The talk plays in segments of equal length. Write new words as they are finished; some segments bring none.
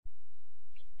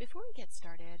Before we get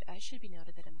started, it should be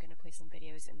noted that I'm going to play some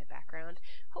videos in the background.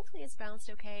 Hopefully it's balanced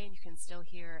okay and you can still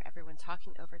hear everyone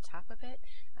talking over top of it.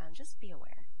 Just be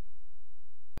aware.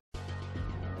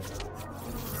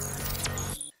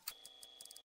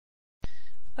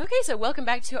 Okay, so welcome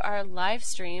back to our live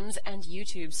streams and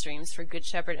YouTube streams for Good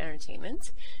Shepherd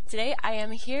Entertainment. Today I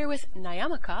am here with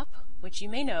Nyamakop, which you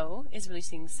may know is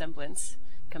releasing Semblance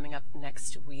coming up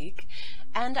next week.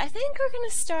 And I think we're going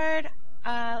to start...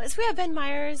 we have Ben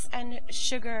Myers and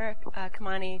Sugar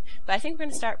Kamani, but I think we're going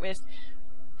to start with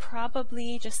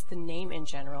probably just the name in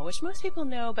general, which most people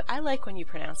know, but I like when you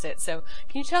pronounce it. So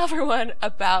can you tell everyone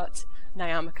about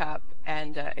Nyamakop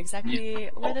and exactly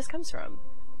where this comes from?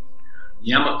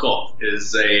 Nyamakop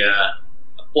is a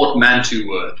portmanteau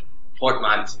word.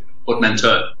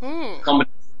 Portmanteau.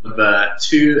 Combination of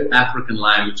two African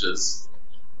languages.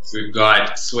 So we've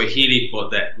got Swahili for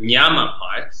the nyama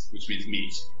part, which means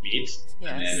meat. Yes.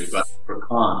 And then we've got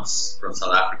Afrikaans from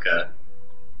South Africa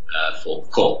for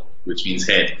kop, which means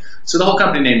head. So the whole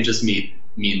company name just means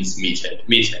meathead.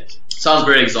 Meathead. Sounds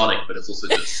very exotic, but it's also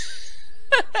just...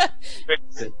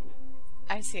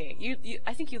 I see.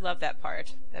 I think you love that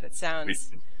part, that it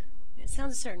sounds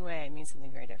a certain way. It means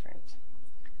something very different.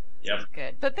 Yep.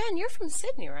 Good. But Ben, you're from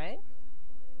Sydney, right?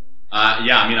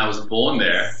 Yeah, I mean, I was born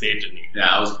there. Sydney.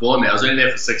 Yeah, I was born there. I was only there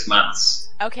for 6 months.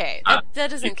 Okay, that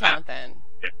doesn't count then.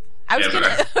 Yeah. I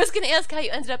was gonna ask how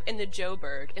you ended up in the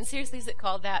Joburg, and seriously, is it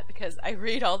called that? Because I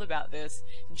read all about this.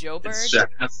 Joburg. It's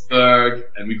Johannesburg,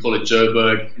 and we call it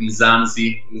Joburg.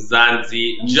 Mzansi.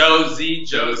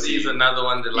 Josie is another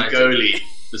one that likes Igoli,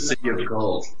 the city of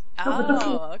gold.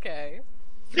 Oh, okay.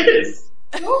 Yes.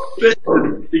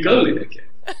 Igoli, okay.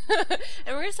 And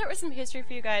we're going to start with some history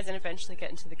for you guys and eventually get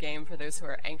into the game for those who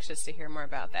are anxious to hear more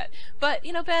about that. But,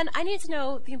 Ben, I need to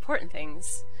know the important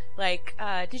things. Like,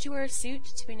 did you wear a suit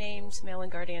to be named Mail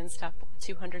and Guardian's Top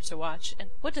 200 to Watch? And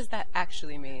what does that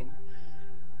actually mean?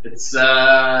 It's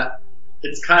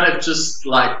kind of just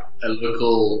like a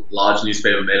local large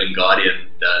newspaper, Mail and Guardian,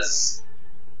 does.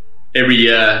 Every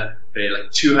year, there are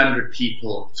like 200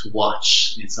 people to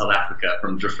watch in South Africa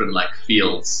from different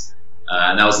fields.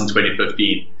 And that was in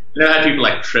 2015. I had people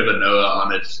like Trevor Noah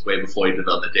on it way before he did it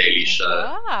on The Daily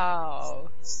Show.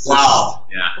 Wow.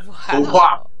 Yeah.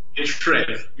 Wow. Me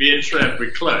and Trev,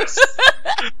 we're close.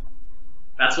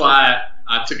 That's why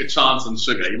I took a chance on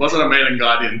Sugar. He wasn't a Mail and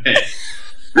Guardian then.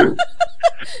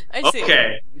 I see.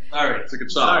 Okay. Sorry. Took a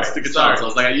chance. I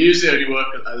was like, I usually only work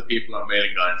with other people on Mail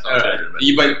and Guardian.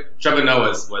 So but Trevor Noah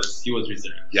was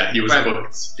reserved. Yeah, he was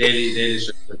booked. Daily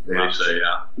Show. Daily Show,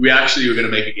 yeah. We actually were going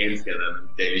to make a game together, and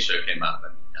the Daily Show came up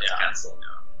and had to cancel.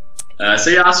 Yeah. So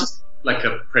yeah, it's just like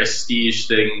a prestige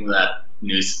thing that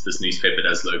this newspaper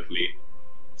does locally.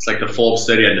 It's like the Forbes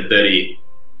 30 under 30,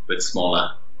 but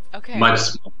smaller. Okay. Much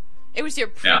smaller. It was your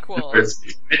prequel. Yeah.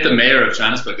 I met the mayor of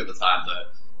Johannesburg at the time, though,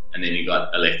 and then he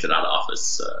got elected out of office.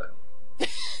 So.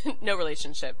 No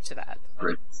relationship to that.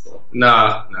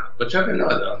 No. But Trevor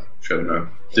Noah, though. Trevor Noah.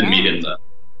 Didn't meet him, though.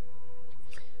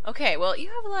 Okay, well,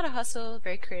 you have a lot of hustle,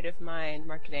 very creative mind,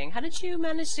 marketing. How did you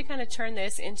manage to kind of turn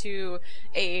this into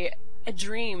a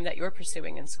dream that you're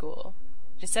pursuing in school?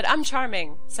 You said, I'm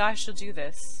charming, so I shall do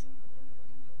this.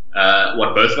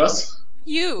 What, both of us?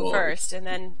 You first, and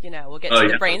then, we'll get to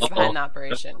the brains behind the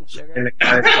operation. Sugar.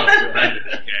 Okay.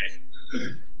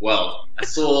 Well, I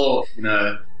saw,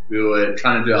 we were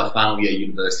trying to do our final year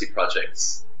university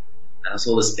projects, and I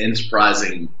saw this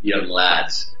enterprising young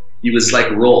lad. He was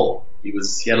raw. He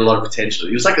had a lot of potential.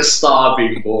 He was like a star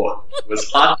being born. It was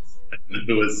hot,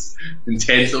 it was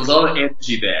intense. There was a lot of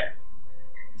energy there.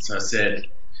 So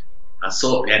I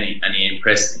saw, and he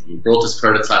impressed me. He brought this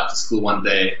prototype to school one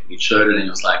day. He showed it, and he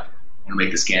was like, "I want to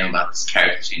make this game about this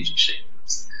character-changing shit.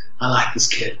 I like this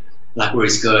kid. I like where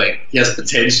he's going. He has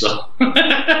potential."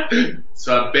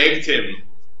 So I begged him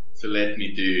to let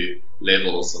me do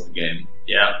levels of the game.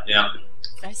 Yeah.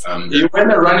 I see. You went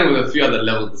there running with a few other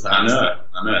level designs. I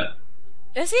know.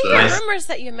 I see rumors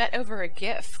that you met over a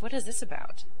GIF. What is this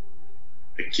about?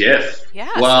 A GIF? Yeah.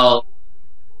 Well,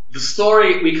 the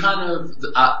story,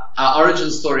 our origin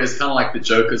story is kind of like the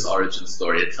Joker's origin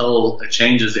story. It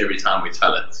changes every time we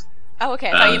tell it. Oh,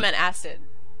 okay. I thought you meant acid.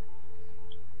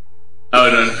 Oh,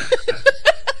 no.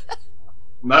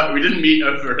 No, we didn't meet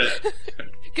over it.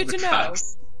 Good to know.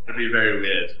 That'd be very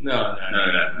weird. No.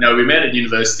 We met at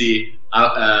university.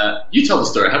 You tell the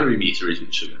story. How did we meet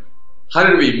originally, Sugar? How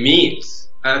did we meet?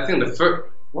 I think the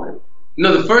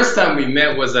first time we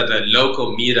met was at a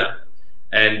local meetup.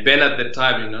 And Ben at the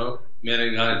time, Mail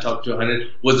and Guardian Top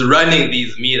 200, was running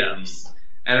these meetups.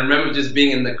 And I remember just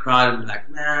being in the crowd and be like,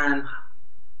 man,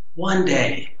 one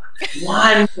day,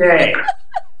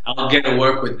 I'll get to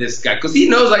work with this guy because he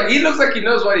knows, like, he looks like he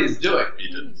knows what he's doing. He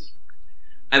didn't.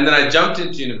 And then I jumped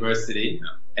into university,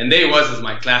 and there he was as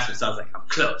my classmate. So I was like, I'm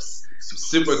close. I'm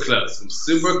super close. I'm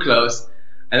super close.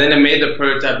 And then I made the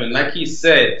prototype, and like he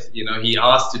said, you know, he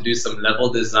asked to do some level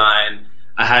design.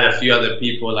 I had a few other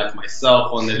people like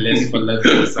myself on the list for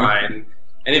level design.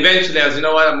 And eventually, I was, you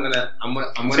know what, I'm gonna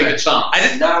Take a chance.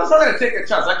 I was not gonna take a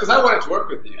chance because I wanted to work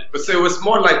with you. But so it was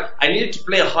more like I needed to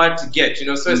play hard to get, you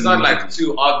know. So it's not like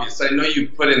too obvious. So I know you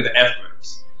put in the effort.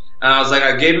 And I was like,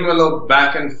 I gave him a little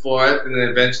back and forth, and then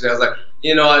eventually I was like,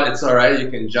 you know what, it's all right.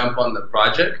 You can jump on the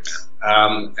project.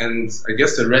 And I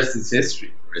guess the rest is history.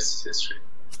 The rest is history.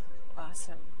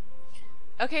 Awesome.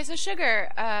 Okay, so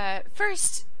Sugar,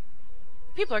 first,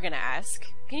 people are gonna ask,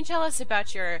 can you tell us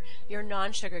about your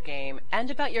non-sugar game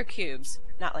and about your cubes?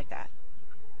 Not like that.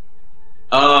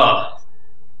 Oh,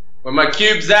 where my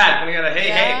cubes at? I got a hey.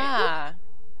 Yeah,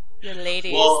 your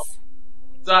ladies. Well,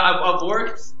 so I've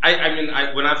worked. I mean,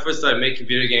 when I first started making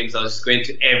video games, I was just going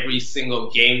to every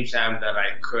single game jam that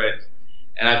I could,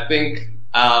 and I think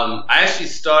I actually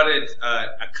started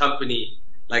a company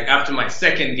like after my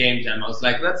second game jam. I was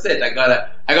like, that's it. I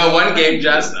got one game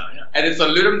jam now. And it's on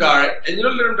Ludum Dare, and you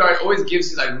know Ludum Dare always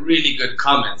gives you like really good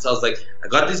comments. So I was like, I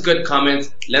got these good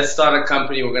comments, let's start a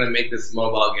company, we're gonna make this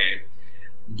mobile game.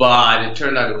 But it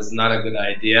turned out it was not a good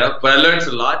idea, but I learned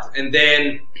a lot. And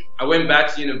then I went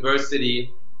back to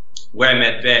university where I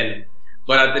met Ben,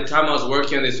 but at the time I was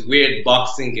working on this weird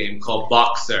boxing game called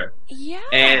Boxer. Yeah,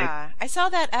 and I saw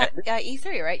that at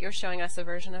E3, right? You're showing us a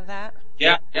version of that.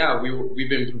 Yeah, we've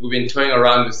been toying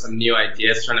around with some new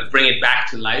ideas, trying to bring it back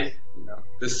to life. You know,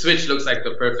 the Switch looks like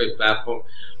the perfect platform,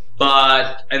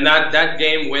 and that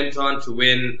game went on to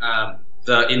win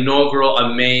the inaugural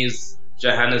Amaze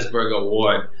Johannesburg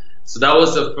Award. So that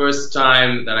was the first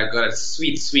time that I got a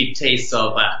sweet taste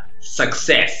of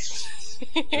success.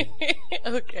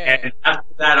 Okay. And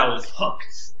after that, I was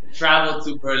hooked. Traveled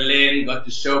to Berlin, got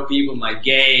to show people my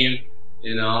game.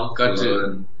 You know, got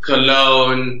to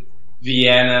Cologne,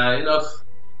 Vienna. You know,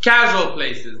 casual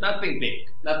places, nothing big.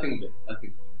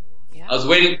 Yeah. I was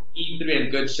waiting for E3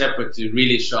 and Good Shepherd to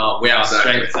really show where our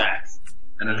strengths at,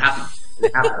 and it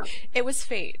happened. It was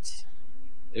fate.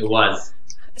 It was.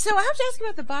 So I have to ask you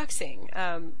about the boxing.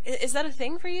 Is that a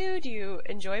thing for you? Do you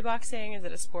enjoy boxing? Is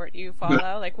it a sport you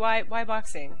follow? Like, why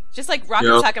boxing? Just like Rock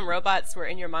and Robots were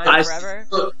in your mind forever.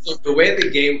 So the way the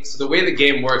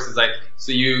game works is like,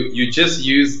 so you just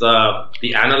use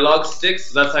the analog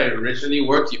sticks. So that's how it originally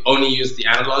worked. You only use the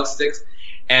analog sticks.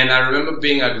 And I remember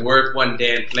being at work one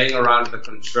day and playing around with the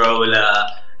controller,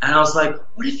 and I was like,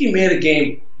 what if you made a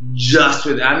game just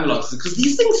with analog sticks? Because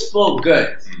these things feel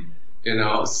good, you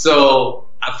know. So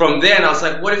from then, I was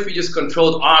like, what if we just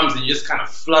controlled arms and you just kind of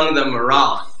flung them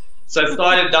around? So I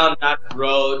started down that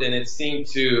road, and it seemed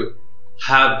to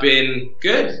have been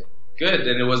good,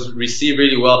 and it was received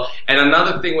really well. And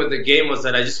another thing with the game was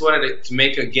that I just wanted to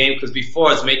make a game, because before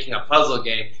I was making a puzzle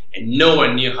game, and no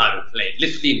one knew how to play it,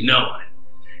 literally no one.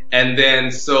 And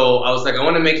then so I was like, I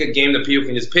want to make a game that people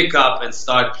can just pick up and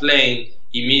start playing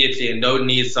immediately and don't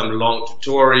need some long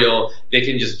tutorial. They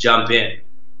can just jump in.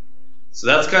 So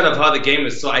that's kind of how the game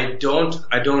is. So I don't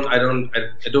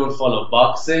follow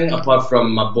boxing apart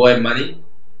from my boy Money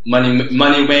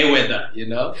Mayweather, you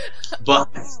know. But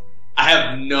I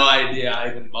have no idea how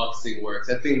even boxing works.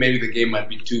 I think maybe the game might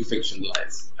be too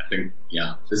fictionalized. I think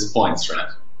there's points, right?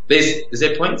 Is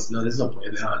there points? No, there's no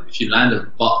points. No, if you land a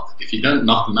box, if you don't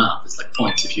knock them out, it's like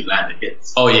points if you land a hit.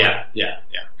 Oh yeah.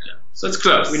 So it's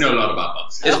close. We know a lot about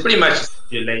boxing. It's pretty much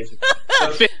simulation.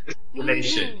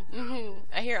 Simulation. Mm-hmm.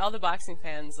 I hear all the boxing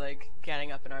fans like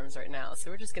getting up in arms right now,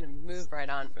 so we're just gonna move right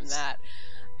on from that.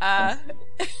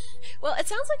 Well, it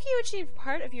sounds like you achieved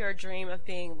part of your dream of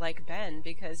being like Ben,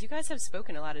 because you guys have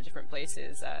spoken a lot of different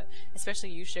places, especially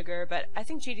you, Sugar, but I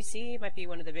think GDC might be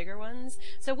one of the bigger ones.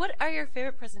 So what are your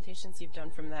favorite presentations you've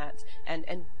done from that? And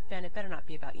Ben, it better not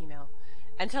be about email.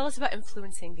 And tell us about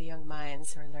influencing the young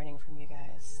minds who are learning from you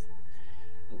guys.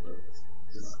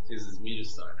 This is me to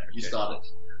start. Okay. You started.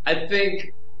 I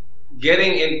think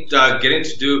getting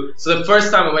to do, so the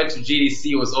first time I went to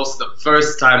GDC was also the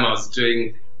first time I was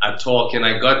doing a talk, and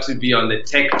I got to be on the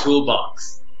tech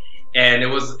toolbox, and it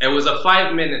was a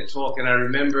 5-minute talk, and I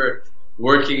remember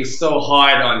working so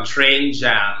hard on Train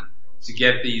Jam to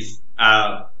get these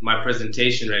my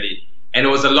presentation ready, and it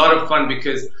was a lot of fun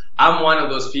because I'm one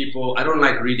of those people, I don't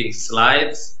like reading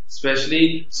slides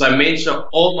especially, so I made sure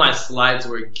all my slides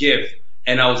were GIF,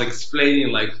 and I was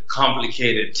explaining like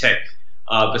complicated tech,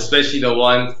 especially the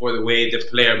one for the way the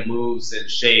player moves and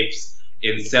shapes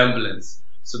in Semblance.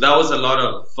 So that was a lot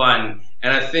of fun.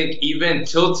 And I think even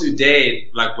till today,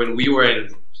 like when we were in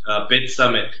Bit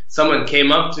Summit, someone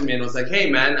came up to me and was like, "Hey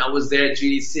man, I was there at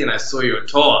GDC and I saw your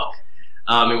talk.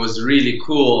 It was really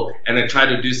cool, and I tried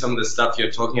to do some of the stuff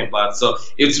you're talking about." So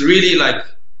it's really like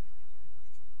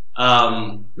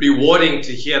rewarding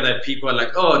to hear that people are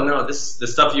like, "Oh no, the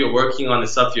stuff you're working on, the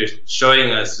stuff you're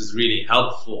showing us is really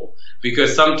helpful."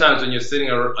 Because sometimes when you're sitting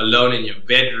alone in your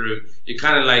bedroom, you're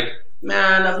kind of like,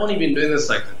 "Man, I've only been doing this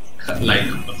like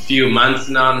a few months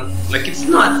now. Like it's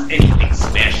not anything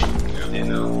special, you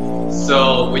know."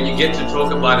 So when you get to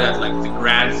talk about it at like the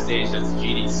grand stage as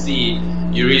GDC,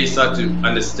 you really start to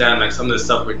understand like some of the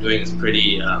stuff we're doing is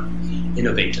pretty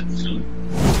innovative.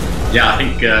 Yeah, I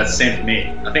think same for me.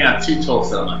 I think I have two talks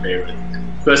that are my favorite.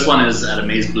 First one is at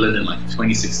Amaze Berlin in like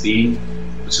 2016,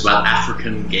 which is about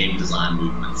African game design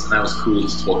movements, and that was cool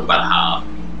to talk about how,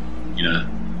 you know,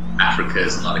 Africa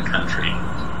is not a country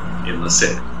in the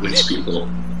sense which people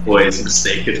always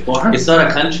mistake it for. It's not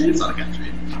a country? It's not a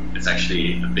country. It's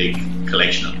actually a big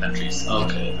collection of countries.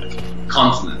 Okay.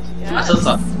 Continent. Yeah. I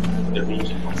thought the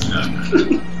region.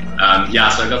 Yeah,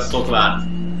 so I got to talk about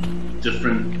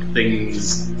different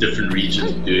things different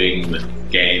regions are doing with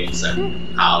games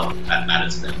and how that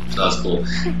matters to them. So that's cool.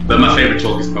 But my favorite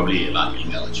talk is probably about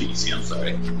email at GDC, I'm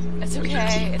sorry. It's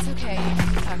okay, it's okay. You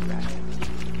can talk about it.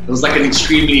 It was like an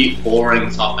extremely boring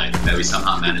topic that we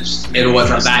somehow managed. It was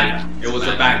a bang. It was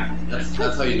a bang. That's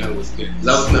how you know it was good.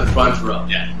 That was in the front row.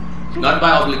 Yeah. Not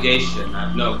by obligation. I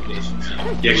have no obligation.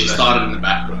 You actually started in the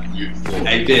background.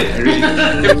 I did. I really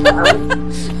did.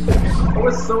 I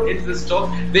was so into this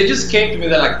talk. They just came to me.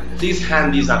 They're like, "Please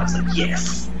hand these out." I was like,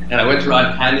 "Yes." And I went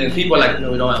around handing, and people were like,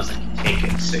 "No, we don't." I was like, "Take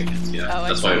it, take it." Yeah. Oh,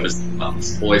 that's why it was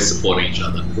always supporting each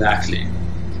other. Exactly.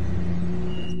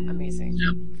 Amazing.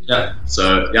 Yeah.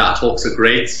 So yeah, talks are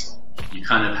great. You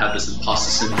kind of have this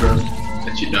imposter syndrome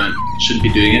that you shouldn't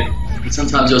be doing it. But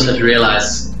sometimes you also have to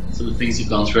realize some of the things you've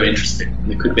gone through are interesting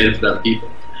and they could benefit other people.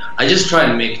 I just try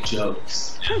and make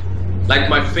jokes. Like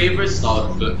my favorite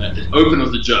style, open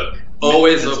with a joke.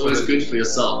 Always it's open. Always good for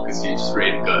yourself because you're just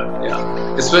ready to go.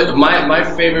 Yeah. It's my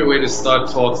favorite way to start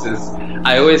talks is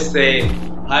I always say,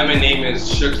 "Hi, my name is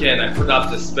Shukya and I put up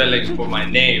the spelling for my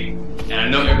name." And I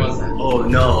know everyone's like, "Oh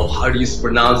no, how do you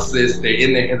pronounce this?" They're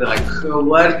in there and they're like,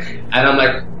 "What?" And I'm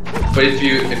like, "But if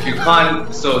you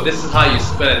can't, so this is how you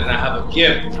spell it." And I have a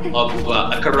gif of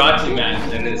a karate man,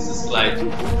 and it's just like,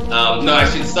 no,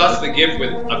 actually it starts the gif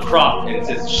with a crop, and it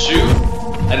says shoe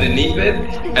underneath it,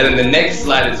 and then the next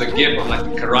slide is a gif of like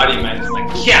a karate man. It's like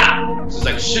kya, so it's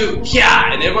like shoe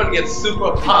kya, and everyone gets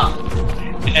super pumped.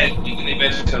 And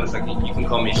eventually I was like, "You can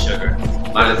call me Sugar."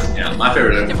 My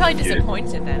favorite. They're probably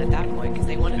disappointed then at that point because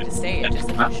they wanted to stay and just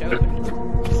show it.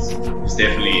 It's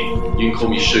definitely, you can call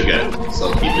me Sugar, so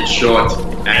I'll keep it short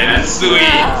and sweet.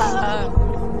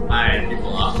 Hi,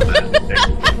 people laugh at that.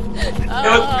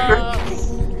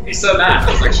 It's so bad.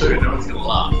 I was like, Sugar, no one's gonna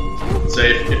laugh. So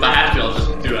if I have to, I'll just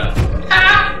do it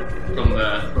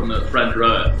from the front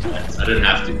row. I didn't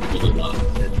have to. People did laugh.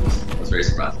 I was very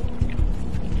surprised.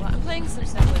 Well, I'm playing some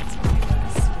Semblance with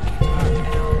us. I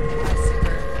know it's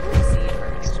super easy for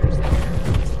extras there.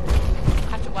 I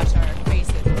have to watch our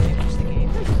faces when we finish the game.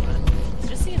 So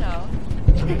just so you know,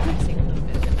 I'm practicing a little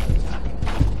bit of the talk.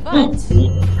 But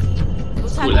we'll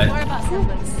talk more about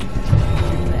Semblance.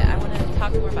 I want to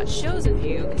talk more about shows with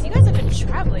you because you guys have been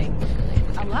traveling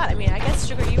a lot. I mean, I guess,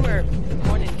 Sugar, you were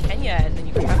born in Kenya and then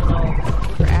you traveled all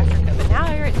over Africa, but now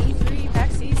you're at E3,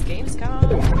 PAX East, Gamescom,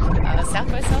 South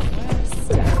by Southwest,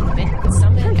 Mid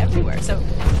Summit, everywhere. So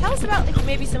tell us about like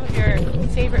maybe some of your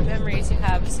favorite memories you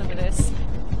have of some of this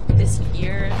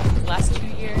year, the last 2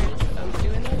 years of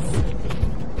doing this.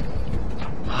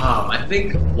 I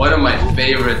think one of my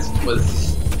favorites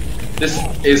was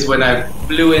is when I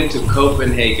flew into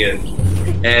Copenhagen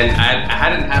and I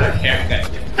hadn't had a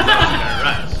haircut yet. I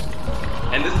was in a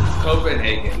rush. And this is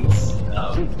Copenhagen's,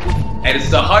 and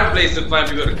it's a hard place to find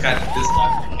people to cut this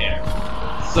type of hair.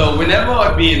 So whenever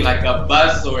I'd be in like a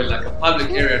bus or in like a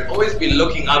public area, I'd always be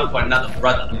looking out for another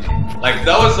brother. Like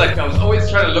that was like, I was always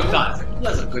trying to look down. I was like, who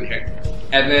has a good haircut?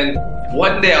 And then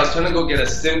one day I was trying to go get a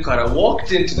SIM card. I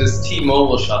walked into this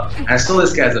T-Mobile shop and I saw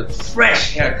this guy has a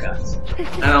fresh haircut.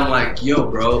 And I'm like,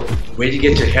 "Yo, bro, where'd you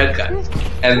get your haircut?"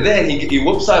 And then he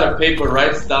whips out a paper,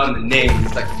 writes down the name.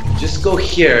 He's like, "Just go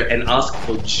here and ask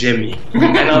for Jimmy."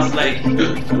 And I was like,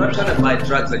 "I'm not trying to buy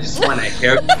drugs. I just want a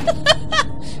haircut."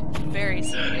 Very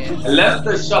serious. I left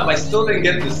the shop. I still didn't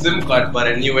get the SIM card, but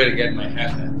I knew where to get my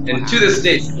haircut. And to this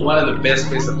day, it's one of the best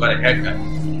places I've got a haircut.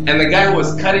 And the guy who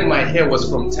was cutting my hair was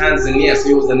from Tanzania, so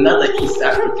he was another East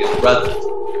African brother.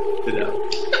 You know?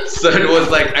 So it was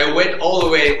like I went all the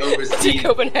way overseas to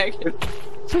Copenhagen.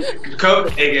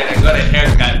 and got a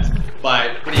haircut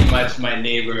by pretty much my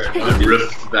neighbor. The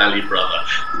Rift Valley brother.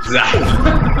 Exactly.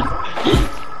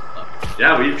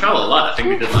 Yeah, we traveled a lot. I think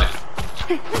we did like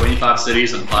 25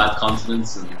 cities on 5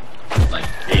 continents in like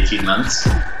 18 months.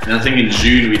 And I think in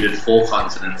June we did 4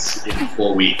 continents in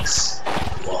 4 weeks.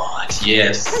 What?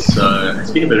 Yes. So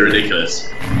it's been a bit ridiculous.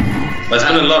 But it's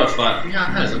been a lot of fun. Yeah,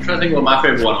 it has. I'm trying to think what my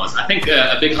favorite one was. I think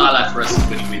a big highlight for us is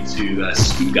when we went to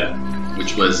Stuga,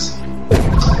 which was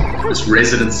this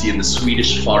residency in the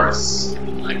Swedish forests,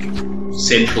 like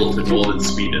central to northern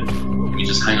Sweden. We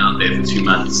just hung out there for 2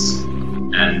 months,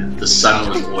 and the sun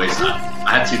was always up.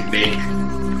 I had to make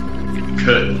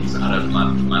curtains out of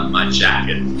my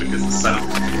jacket because the sun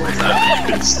was always up and you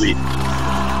couldn't sleep.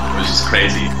 It was just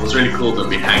crazy. It was really cool that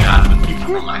we hang out with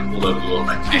people from like all over the world,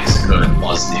 like Mexico and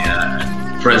Bosnia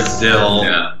and Brazil.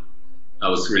 Yeah, that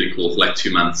was really cool for like 2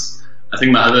 months. I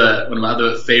think one of my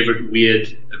other favorite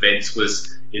weird events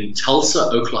was in Tulsa,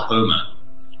 Oklahoma.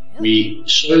 We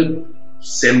showed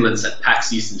Semblance at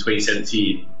PAX East in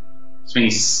 2017.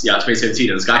 2017.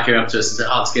 And this guy came up to us and said,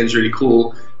 "Oh, this game's really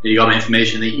cool. And you got my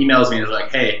information." And he emails me and was like,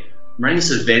 "Hey, I'm running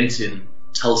this event in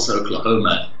Tulsa,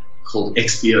 Oklahoma called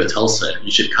XBO Tulsa.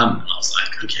 You should come." And I was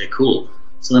like, "Okay, cool."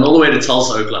 So we went all the way to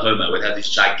Tulsa, Oklahoma, where they had these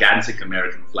gigantic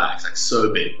American flags, like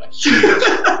so big, like huge.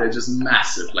 They're just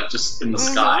massive, like just in the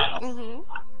sky. And I was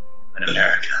like, in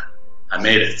America, I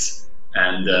made it.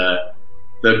 And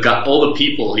all the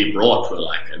people he brought were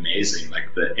like amazing.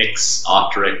 Like the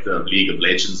ex-art director of League of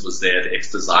Legends was there, the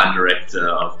ex-design director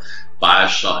of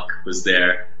BioShock was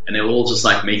there, and they were all just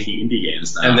like making indie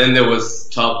games now. And then there was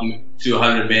top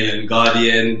 200 million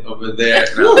Guardian over there.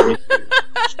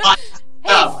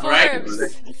 Hey, right?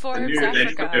 Forbes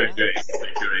Africa.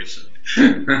 Curation.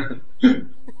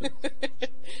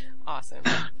 Awesome.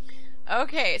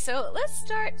 Okay, so let's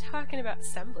start talking about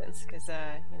Semblance, because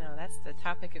that's the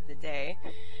topic of the day.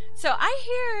 So I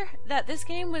hear that this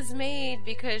game was made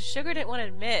because Sugar didn't want to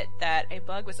admit that a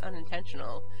bug was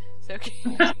unintentional. So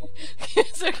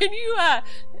can you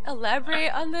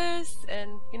elaborate on this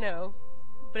and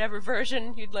whatever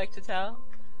version you'd like to tell?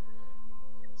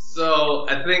 So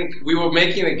I think we were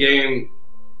making a game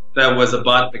that was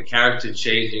about the character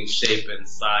changing shape and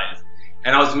size.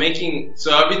 And I was making,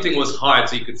 so everything was hard.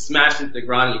 So you could smash into the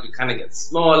ground, you could kind of get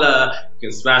smaller, you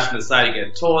can smash on the side, you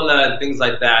get taller, and things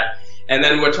like that. And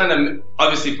then we're trying to,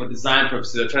 obviously for design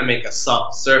purposes, we're trying to make a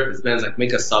soft surface. Ben's like,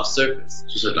 make a soft surface.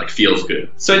 Just it like feels good.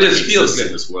 So it just feels good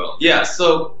in this world. Yeah,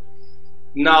 so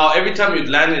now every time you'd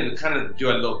land it would kind of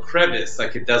do a little crevice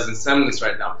like it does in Semblance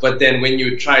right now. But then when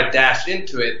you try to dash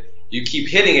into it, you keep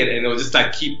hitting it and it will just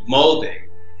like keep molding.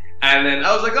 And then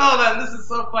I was like, "Oh man, this is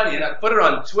so funny." And I put it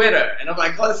on Twitter and I'm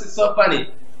like, "Oh, this is so funny."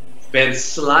 Ben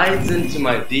slides into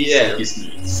my DM,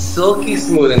 silky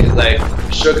smooth, and he's like,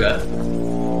 "Sugar,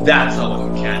 that's our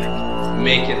mechanic.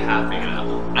 Make it happen."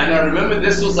 And I remember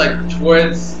this was like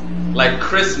towards like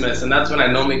Christmas, and that's when I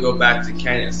normally go back to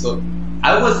Kenya. So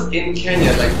I was in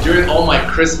Kenya like during all my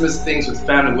Christmas things with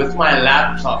family with my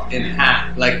laptop in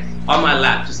hand, like on my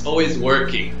lap, just always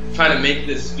working, trying to make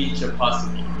this feature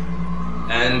possible.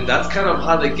 And that's kind of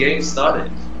how the game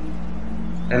started.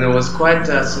 And it was quite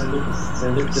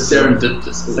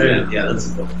serendipitous. Yeah,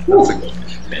 that's a good one.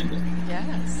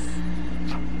 Yes.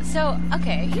 So,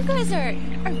 okay, you guys are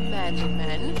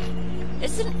men.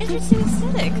 It's an interesting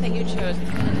aesthetic that you chose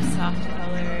with kind of the soft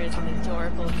colors and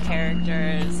adorable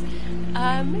characters.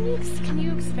 Can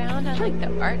you expound on like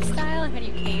the art style and how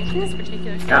you came to this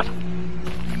particular style? Yeah.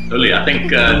 Totally. I think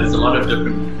there's a lot of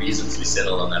different reasons we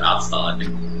settled on that art style. I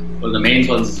think one of the main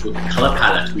ones is with the color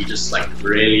palette. We just like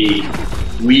really,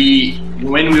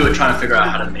 when we were trying to figure out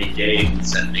how to make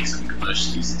games and make some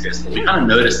commercially successful, we kind of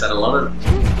noticed that a lot of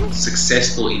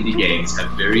successful indie games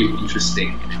have very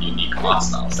interesting and unique art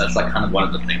styles. That's like kind of one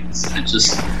of the things. It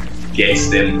just gets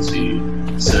them to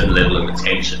a certain level of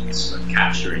attention, sort of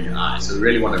capturing your eye. So we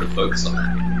really wanted to focus on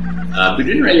that. We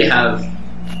didn't really have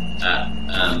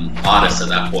artists at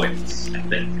that point, I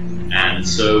think. And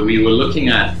so we were looking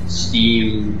at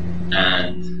Steam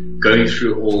and going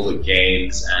through all the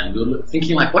games, and we were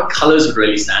thinking like, what colors would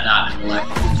really stand out? And we're like,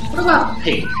 what about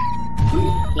pink?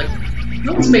 Like,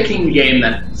 no one's making a game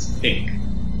that's pink.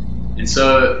 And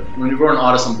so when we brought an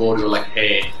artist on board, we were like,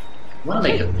 hey, we want to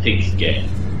make a pink game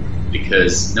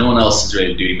because no one else is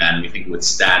really doing that, and we think it would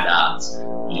stand out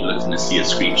when you look and see a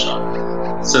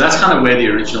screenshot. So that's kind of where the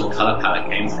original color palette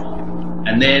came from.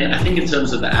 And then I think in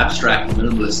terms of the abstract,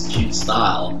 minimalist, cute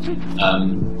style,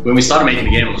 when we started making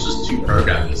the game, it was just 2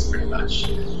 programmers pretty much.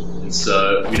 And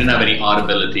so we didn't have any art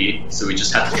ability, so we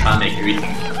just had to try and make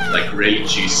everything like really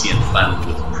juicy and fun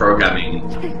with programming,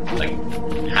 like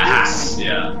hacks.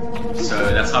 Yeah. So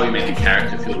that's how we made the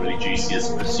character feel really juicy, as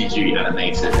CG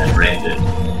animated and rendered.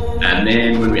 And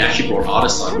then when we actually brought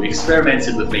artists on, we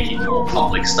experimented with making more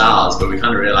complex styles, but we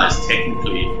kind of realized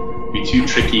technically it'd be too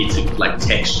tricky to like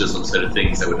textures on certain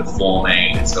things that were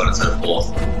deforming and so on and so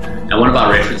forth. And one of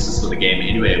our references for the game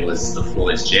anyway was the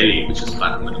flawless jelly, which is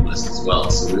kind of minimalist as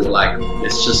well. So we were like,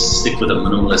 let's just stick with a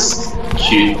minimalist,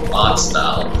 cute art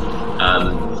style.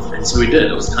 And so we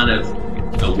did. It was kind of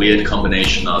a weird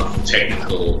combination of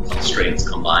technical constraints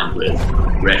combined with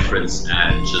reference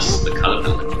and just the color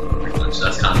palette. So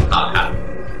that's kind of how it happened.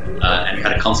 And we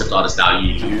had a concept artist,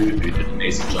 Dao who did an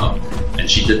amazing job. And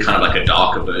she did kind of like a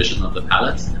darker version of the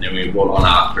palette. And then we brought on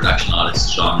our production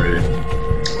artist, Genre.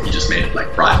 He just made it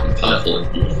like bright and colorful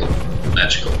and beautiful, and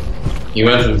magical. You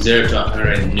went from 0 to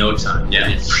 100 in no time. Yeah.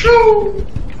 Exactly.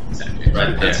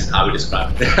 Right. That's how we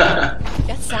describe it.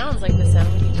 That sounds like the sound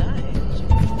when you died.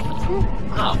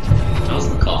 Wow. That was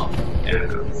the call.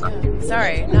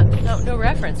 Sorry, no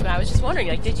reference, but I was just wondering,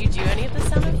 like, did you do any of the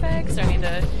sound effects or any of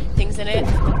the things in it?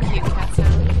 Cute cat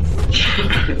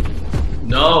sounds?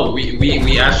 No,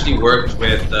 we actually worked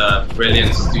with a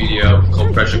brilliant studio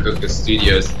called Pressure Cooker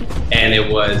Studios, and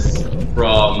it was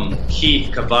from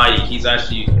Keith Kabai. He's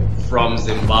actually from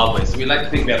Zimbabwe, so we like to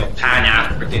think we have a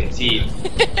Pan-African team.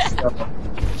 So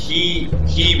he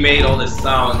made all the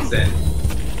sounds, and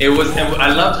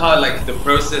I loved how like the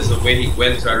process of where he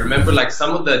went to. I remember like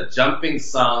some of the jumping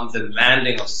sounds and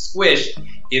landing of Squish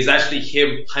is actually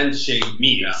him punching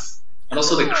meat. Yeah. And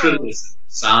also the critical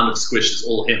sound of Squish is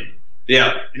all him.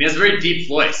 Yeah. And he has a very deep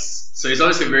voice. So he's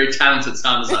obviously a very talented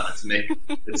sound designer to make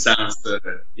it sound so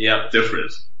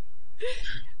different.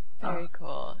 Very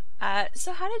cool.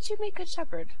 So how did you make Good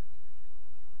Shepherd?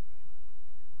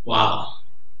 Wow.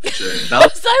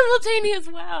 Simultaneous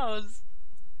wows.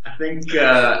 I think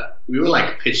we were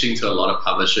like pitching to a lot of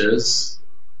publishers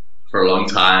for a long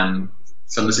time.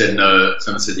 Someone said no,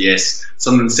 someone said yes.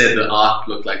 Someone said the art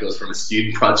looked like it was from a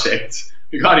student project.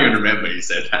 We can't even remember he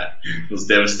said that. It was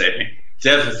devastating.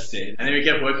 Devastating. And then we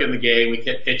kept working on the game, we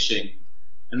kept pitching.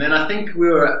 And then I think we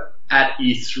were at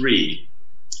E3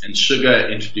 and Sugar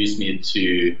introduced me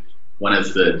to one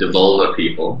of the Devolver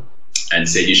people and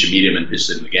said you should meet him and pitch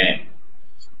it in the game.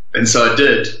 And so I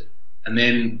did. And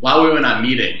then while we were in our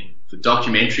meeting, the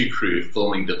documentary crew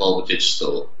filming Devolver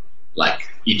Digital, like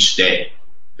each day,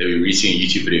 they were releasing a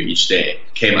YouTube video each day,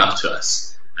 came up to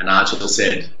us. And Nigel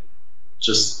said,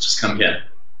 just come here.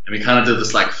 And we kind of did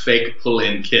this like fake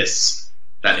pull-in kiss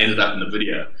that ended up in the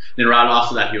video. Then right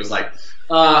after that, he was like,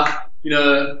 we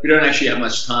don't actually have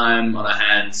much time on our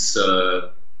hands,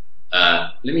 so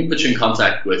let me put you in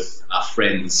contact with our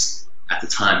friends at the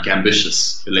time,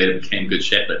 Gambitious, who later became Good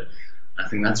Shepherd. I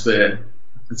think that's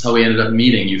how we ended up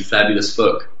meeting, you fabulous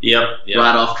folk. Yep.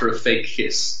 Right after a fake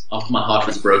kiss, after my heart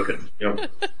was broken.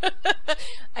 Yep.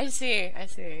 I see.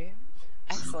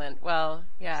 Excellent. Well,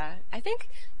 yeah, I think,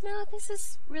 this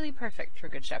is really perfect for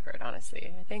Good Shepherd,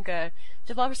 honestly. I think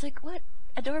Devolver's like, what?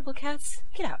 Adorable cats?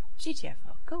 Get out. GTFO.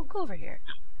 Go over here.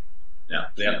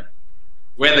 Yeah.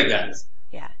 We're the guys.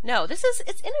 Yeah. No,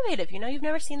 it's innovative. You've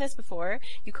never seen this before.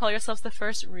 You call yourselves the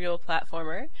first real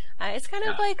platformer. It's kind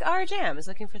of like our jam, is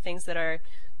looking for things that are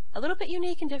a little bit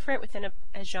unique and different within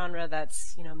a genre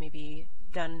that's, maybe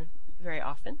done very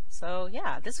often. So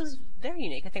yeah, this was very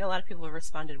unique. I think a lot of people have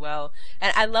responded well.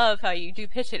 And I love how you do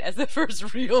pitch it as the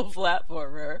first real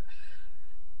platformer.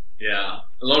 Yeah.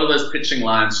 A lot of those pitching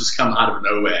lines just come out of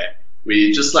nowhere.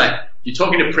 We just you're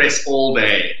talking to press all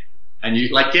day and you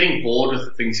like getting bored with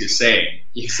the things you're saying.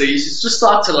 So you just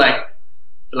start to like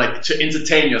to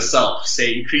entertain yourself,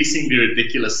 say increasingly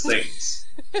ridiculous things.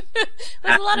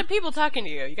 There's a lot of people talking to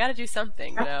you. You got to do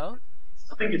something, I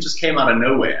think it just came out of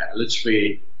nowhere. I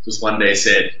literally just one day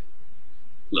said,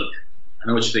 look, I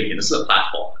know what you're thinking. This is a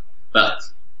platform. But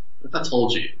what if I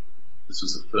told you this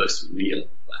was the first real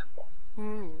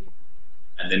platform?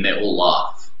 And then they all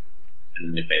laugh. And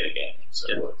then they play the game.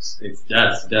 So it works. It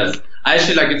does. I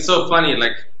actually, it's so funny.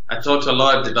 I talk to a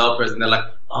lot of developers and they're like,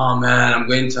 oh man, I'm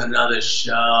going to another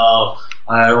show.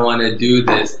 I don't want to do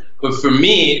this. But for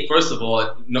me, first of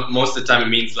all, most of the time it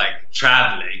means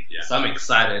traveling. Yeah. So I'm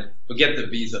excited. Forget the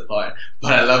visa part,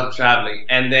 but I love traveling.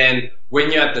 And then when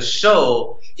you're at the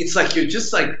show, it's you're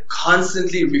just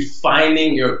constantly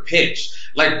refining your pitch.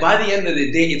 By the end of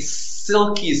the day, it's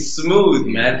silky smooth,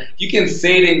 man. You can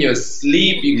say it in your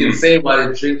sleep. You can say it while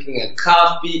you're drinking a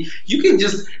coffee. You can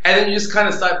and then you just kind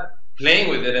of start playing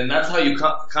with it, and that's how you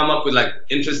come up with like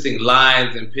interesting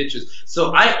lines and pictures.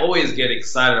 So I always get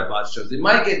excited about shows. It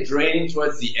might get draining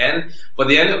towards the end, but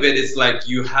the end of it is like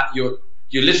you're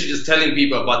literally just telling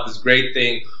people about this great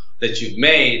thing that you've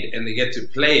made, and they get to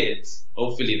play it.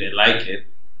 Hopefully they like it,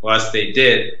 or else they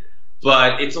did.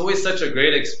 But it's always such a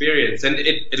great experience, and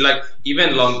it like,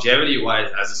 even longevity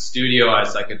wise, as a studio,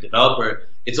 as like a developer,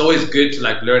 it's always good to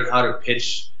like learn how to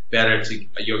pitch better to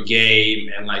your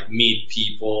game and like meet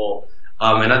people.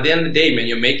 And at the end of the day, man,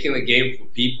 you're making the game for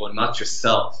people, not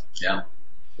yourself. Yeah,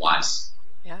 wise.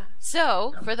 Yeah.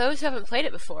 So for those who haven't played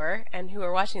it before and who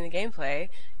are watching the gameplay,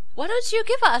 why don't you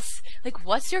give us, like,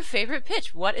 what's your favorite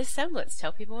pitch? What is Semblance?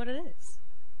 Tell people what it is.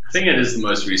 I think it is the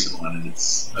most recent one, and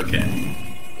it's okay.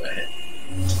 Go ahead.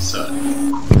 So,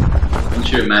 I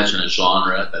want you to imagine a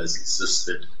genre that has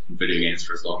existed in video games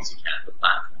for as long as you can, the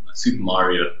platform. Like Super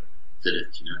Mario did it,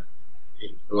 you know.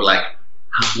 They were like,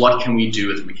 what can we do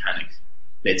with the mechanic?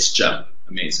 Let's jump.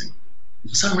 Amazing.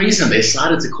 And for some reason, they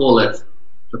decided to call it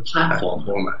the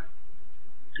platformer.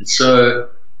 And so,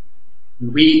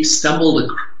 we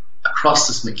stumbled across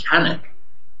this mechanic.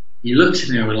 You looked at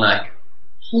me and were like,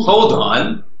 hold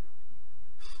on.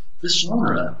 This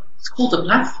genre, it's called a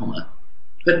platformer.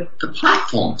 But the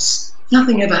platforms,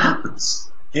 nothing ever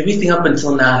happens. Everything up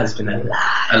until now has been a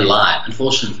lie. A lie,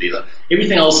 unfortunately. Though.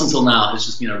 Everything else until now has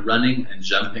just been running and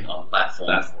jumping on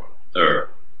platform.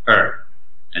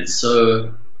 And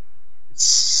so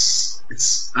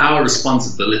it's our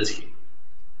responsibility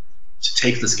to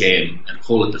take this game and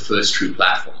call it the first true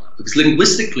platformer. Because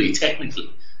linguistically, technically,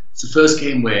 it's the first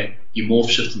game where you morph,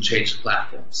 shift, and change the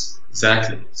platforms.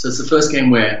 Exactly. So it's the first game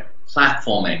where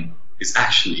platforming is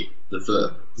actually the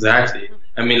verb. Exactly.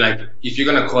 I mean, like, if you're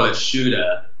gonna call it a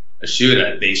shooter,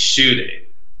 they shoot it.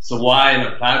 So why in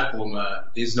a platformer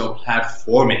there's no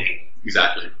platforming?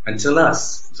 Exactly. Until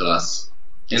us.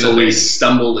 So we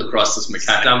stumbled across this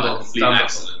mechanic by complete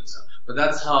accident. But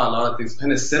that's how a lot of things.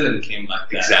 Penicillin came like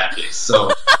that. Exactly.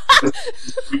 So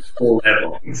full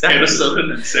level.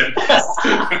 Penicillin and Semblance.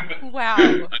 Wow.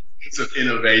 It's of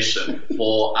innovation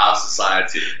for our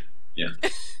society. Yeah.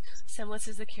 Semblance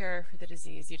is the cure for the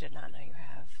disease you did not know you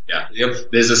have. Yeah.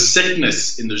 Yep. There's a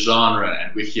sickness in the genre,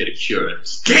 and we're here to cure it.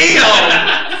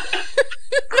 Damn!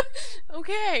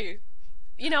 Okay.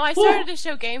 You know, I started to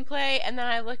show gameplay, and then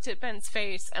I looked at Ben's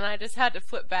face, and I just had to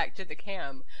flip back to the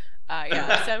cam.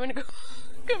 Yeah, so I'm gonna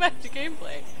go back to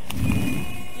gameplay.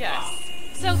 Yes.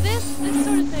 So this sort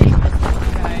of thing has been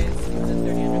you guys the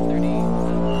 30 under 30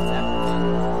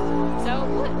 episode. So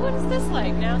what is this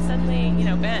like? Now suddenly, you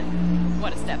know, Ben,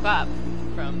 what a step up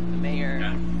from the mayor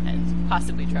and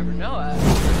possibly Trevor Noah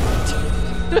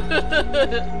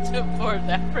to Fourth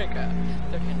Africa.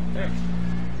 30 under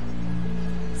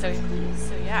 30.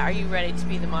 So yeah, are you ready to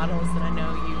be the models that I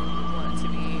know you want to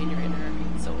be in your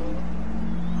inner soul?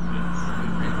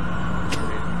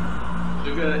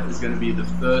 Sugar is going to be the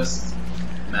first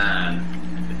man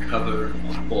at the cover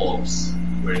of Forbes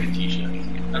wearing a t-shirt.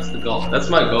 That's the goal. That's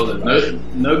my goal.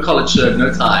 No collared shirt,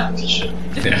 no tie, t-shirt.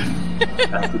 Yeah.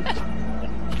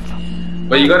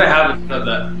 But you gotta have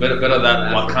a bit of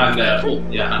that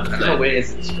Wakanda. Yeah. No way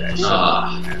is it special.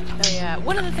 Oh yeah.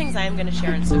 One of the things I am going to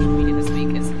share on social media this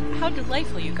week is how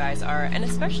delightful you guys are, and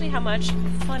especially how much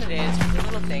fun it is with the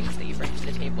little things that you bring to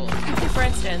the table. For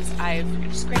instance, I've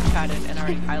screenshotted and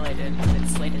already highlighted, and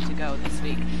it's slated to go this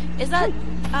week, is that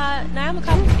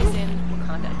Nyamakop is in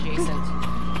Wakanda adjacent,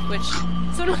 which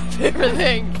is one of my favorite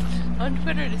things on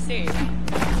Twitter to see.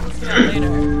 We'll see that later.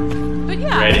 But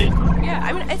yeah,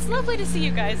 I mean, it's lovely to see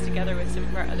you guys together with some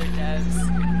of our other devs,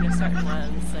 you know, certain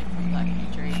ones like from Black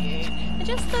Fury, and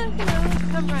just the, you know,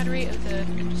 camaraderie of the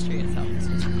industry itself. It's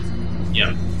just awesome.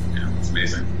 Yeah, it's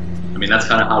amazing. I mean, that's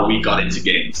kind of how we got into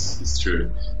games. It's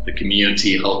true. The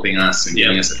community helping us and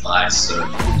giving us advice. So,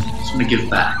 I just want to give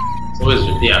back.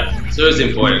 It's always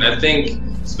important. I think,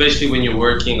 especially when you're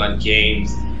working on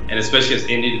games, and especially as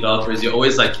indie developers, you're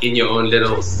always like in your own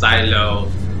little silo,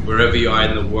 wherever you are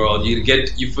in the world.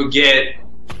 You forget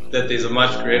that there's a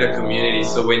much greater community.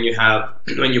 So when you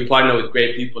partner with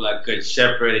great people like Good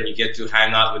Shepherd, and you get to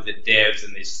hang out with the devs,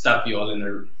 and they stuff you all in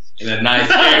a nice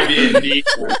Airbnb,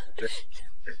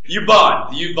 you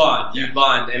bond,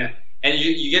 and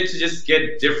you get to just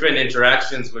get different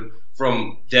interactions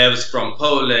from devs from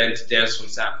Poland to devs from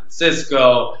San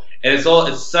Francisco, and it's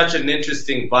such an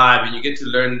interesting vibe, and you get to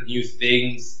learn new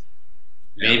things.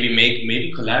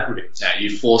 Maybe collaborate. Yeah, you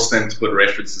force them to put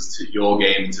references to your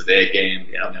game, to their game,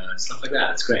 you know, stuff like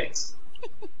that. It's great.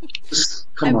 Just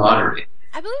camaraderie.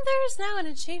 I believe there is now an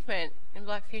achievement in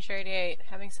Black Future 88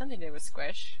 having something to do with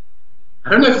Squish. I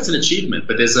don't know if it's an achievement,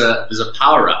 but there's a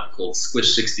power up called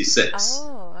Squish 66.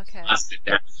 Oh, okay. Okay. Us to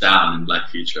dash down in Black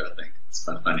Future, I think. It's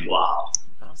quite funny. Wow.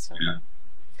 Awesome. Yeah.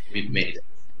 We've made it.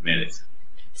 Made it.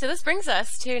 So this brings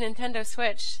us to Nintendo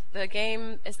Switch. The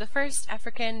game is the first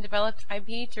African-developed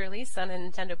IP to release on a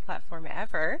Nintendo platform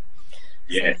ever.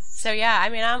 Yes. So yeah, I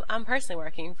mean, I'm personally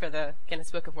working for the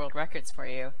Guinness Book of World Records for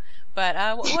you. But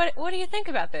what do you think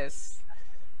about this?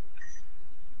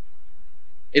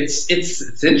 It's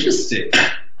interesting.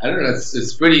 I don't know.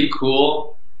 It's pretty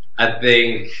cool. I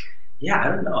think. Yeah, I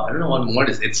don't know what more it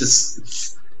is. It's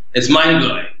just it's mind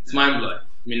blowing. It's mind blowing.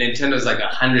 I mean, Nintendo's like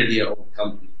 100-year-old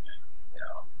company, you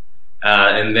know.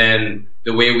 And then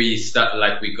the way we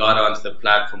got onto the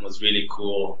platform was really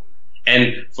cool.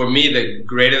 And for me, the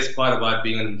greatest part about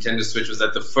being on Nintendo Switch was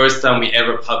that the first time we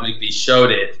ever publicly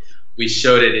showed it, we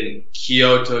showed it in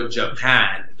Kyoto,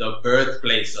 Japan, the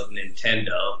birthplace of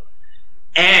Nintendo.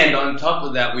 And on top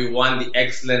of that, we won the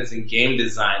Excellence in Game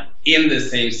Design in the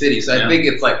same city. So I think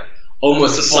it's like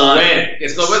almost poetic.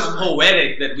 It's almost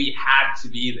poetic that we had to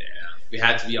be there. We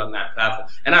had to be on that platform.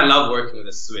 And I love working with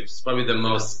the Switch. It's probably the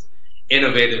most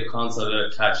innovative console I've ever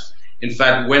touched. In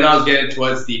fact, when I was getting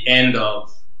towards the end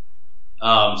of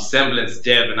Semblance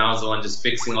dev and I was the one just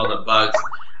fixing all the bugs,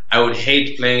 I would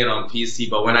hate playing it on PC,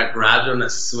 but when I grabbed it on a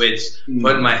Switch,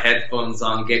 put my headphones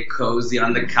on, get cozy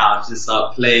on the couch and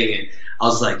start playing it, I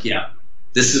was like, yeah,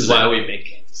 this is why we make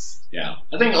games. Yeah.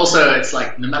 I think also it's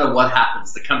like no matter what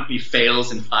happens, the company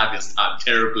fails in 5 years' time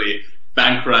terribly,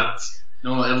 bankrupt,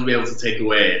 no one will ever be able to take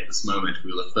away at this moment.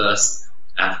 We were the first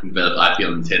African-developed IP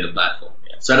on the Nintendo platform.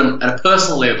 Yeah. So at a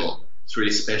personal level, it's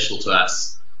really special to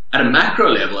us. At a macro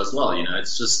level as well, you know,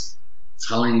 it's just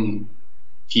telling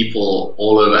people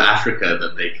all over Africa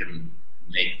that they can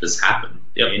make this happen.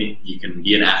 Yep. You can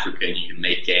be in Africa and you can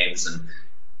make games, and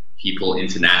people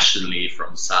internationally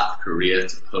from South Korea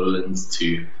to Poland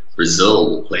to Brazil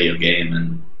will play your game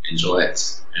and enjoy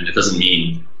it. And it doesn't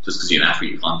mean just because you're in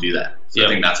Africa you can't do that. So I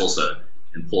think that's also an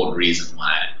important reason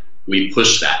why we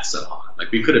push that so hard.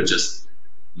 Like we could have just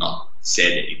not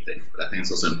said anything, but I think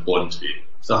it's also important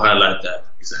to highlight that.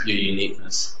 Exactly. Your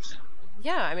uniqueness.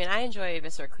 Yeah, I mean, I enjoy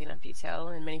Viscera Cleanup Detail,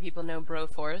 and many people know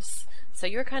Broforce. So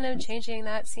you're kind of changing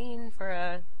that scene for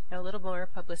a little more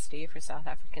publicity for South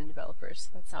African developers.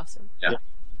 That's awesome. Yeah.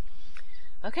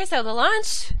 Okay, so the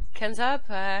launch comes up.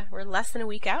 We're less than a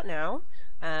week out now,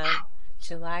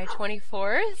 July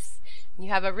 24th. You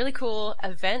have a really cool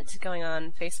event going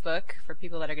on Facebook for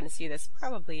people that are going to see this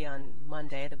probably on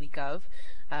Monday, the week of.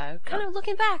 Kind of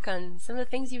looking back on some of the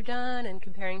things you've done and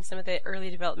comparing some of the early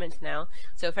development now.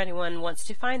 So if anyone wants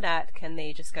to find that, can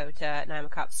they just go to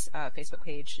Nyamakop's Facebook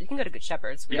page? You can go to Good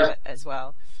Shepherd's. We have it as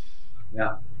well.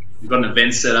 Yeah. We've got an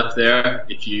event set up there.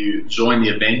 If you join the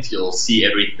event, you'll see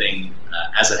everything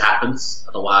as it happens.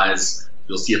 Otherwise,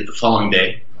 you'll see it the following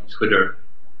day on Twitter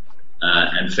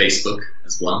and Facebook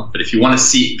as well. But if you want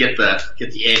to get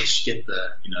the edge, get the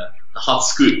hot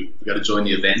scoop, you've got to join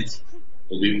the event.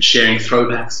 We'll be sharing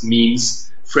throwbacks,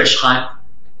 memes, fresh hype,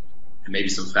 and maybe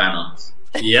some fan art.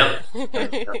 Yep.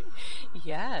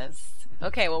 Yes.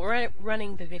 Okay, well, we're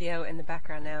running the video in the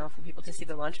background now for people to see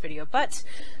the launch video, but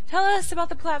tell us about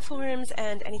the platforms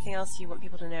and anything else you want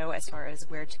people to know as far as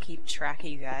where to keep track of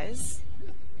you guys.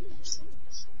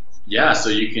 Yeah, so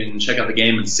you can check out the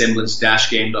game at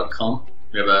semblance-game.com.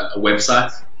 We have a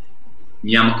website,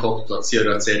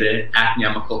 nyamakop.co.za, at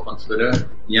Nyamakop on Twitter,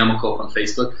 Nyamakop on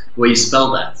Facebook. The way you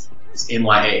spell that is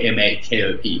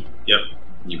Nyamakop. Yep.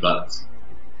 And you got it.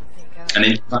 There you go. And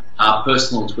then our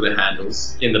personal Twitter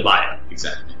handles In the bio.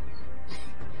 Exactly.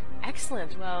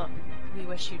 Excellent. Well, we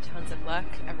wish you tons of luck.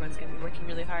 Everyone's going to be working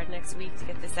really hard next week to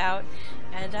get this out,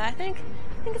 and I think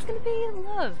it's going to be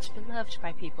beloved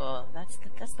by people.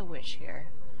 That's the wish here.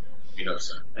 We hope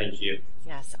so. Thank you.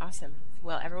 Yes, awesome.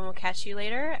 Well, everyone will catch you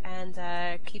later,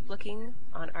 and keep looking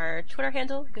on our Twitter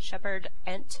handle, Good Shepherd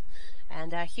Ent,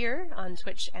 and here on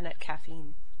Twitch and at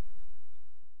Caffeine.